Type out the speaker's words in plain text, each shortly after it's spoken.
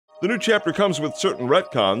The new chapter comes with certain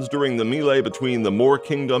retcons. During the melee between the Moor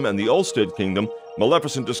Kingdom and the Ulstead Kingdom,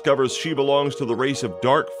 Maleficent discovers she belongs to the race of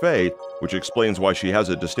Dark Fae, which explains why she has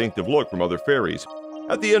a distinctive look from other fairies.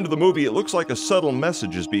 At the end of the movie, it looks like a subtle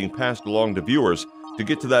message is being passed along to viewers. To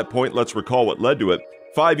get to that point, let's recall what led to it.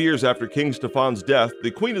 5 years after King Stefan's death,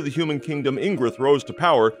 the Queen of the Human Kingdom, Ingrid, rose to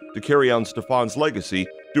power to carry on Stefan's legacy,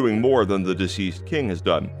 doing more than the deceased king has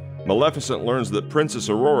done. Maleficent learns that Princess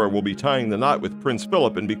Aurora will be tying the knot with Prince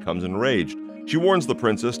Philip and becomes enraged. She warns the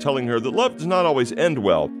princess, telling her that love does not always end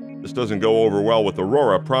well. This doesn't go over well with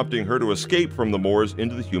Aurora, prompting her to escape from the Moors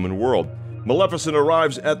into the human world. Maleficent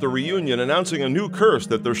arrives at the reunion, announcing a new curse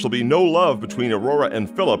that there shall be no love between Aurora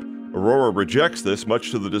and Philip. Aurora rejects this,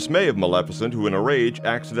 much to the dismay of Maleficent, who in a rage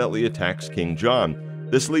accidentally attacks King John.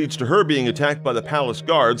 This leads to her being attacked by the palace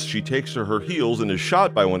guards. She takes to her heels and is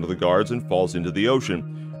shot by one of the guards and falls into the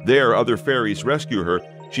ocean. There, other fairies rescue her.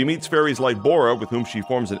 She meets fairies like Bora, with whom she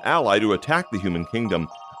forms an ally to attack the human kingdom.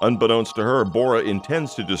 Unbeknownst to her, Bora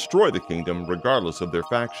intends to destroy the kingdom, regardless of their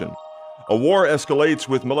faction. A war escalates,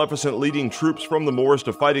 with Maleficent leading troops from the Moors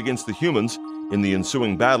to fight against the humans. In the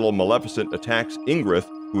ensuing battle, Maleficent attacks Ingrid,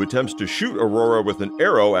 who attempts to shoot Aurora with an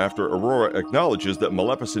arrow after Aurora acknowledges that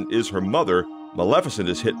Maleficent is her mother. Maleficent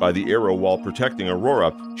is hit by the arrow while protecting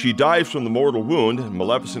Aurora. She dives from the mortal wound, and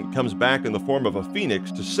Maleficent comes back in the form of a phoenix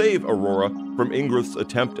to save Aurora from Ingrid's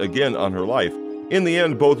attempt again on her life. In the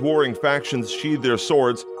end, both warring factions sheathe their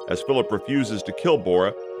swords as Philip refuses to kill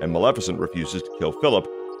Bora and Maleficent refuses to kill Philip.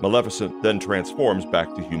 Maleficent then transforms back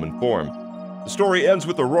to human form. The story ends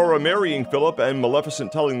with Aurora marrying Philip and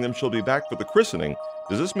Maleficent telling them she'll be back for the christening.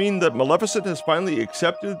 Does this mean that Maleficent has finally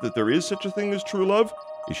accepted that there is such a thing as true love?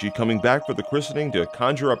 Is she coming back for the christening to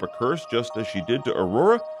conjure up a curse just as she did to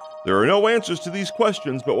Aurora? There are no answers to these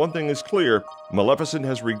questions, but one thing is clear. Maleficent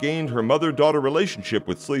has regained her mother-daughter relationship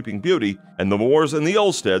with Sleeping Beauty, and the Moors and the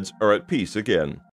Ulsteads are at peace again.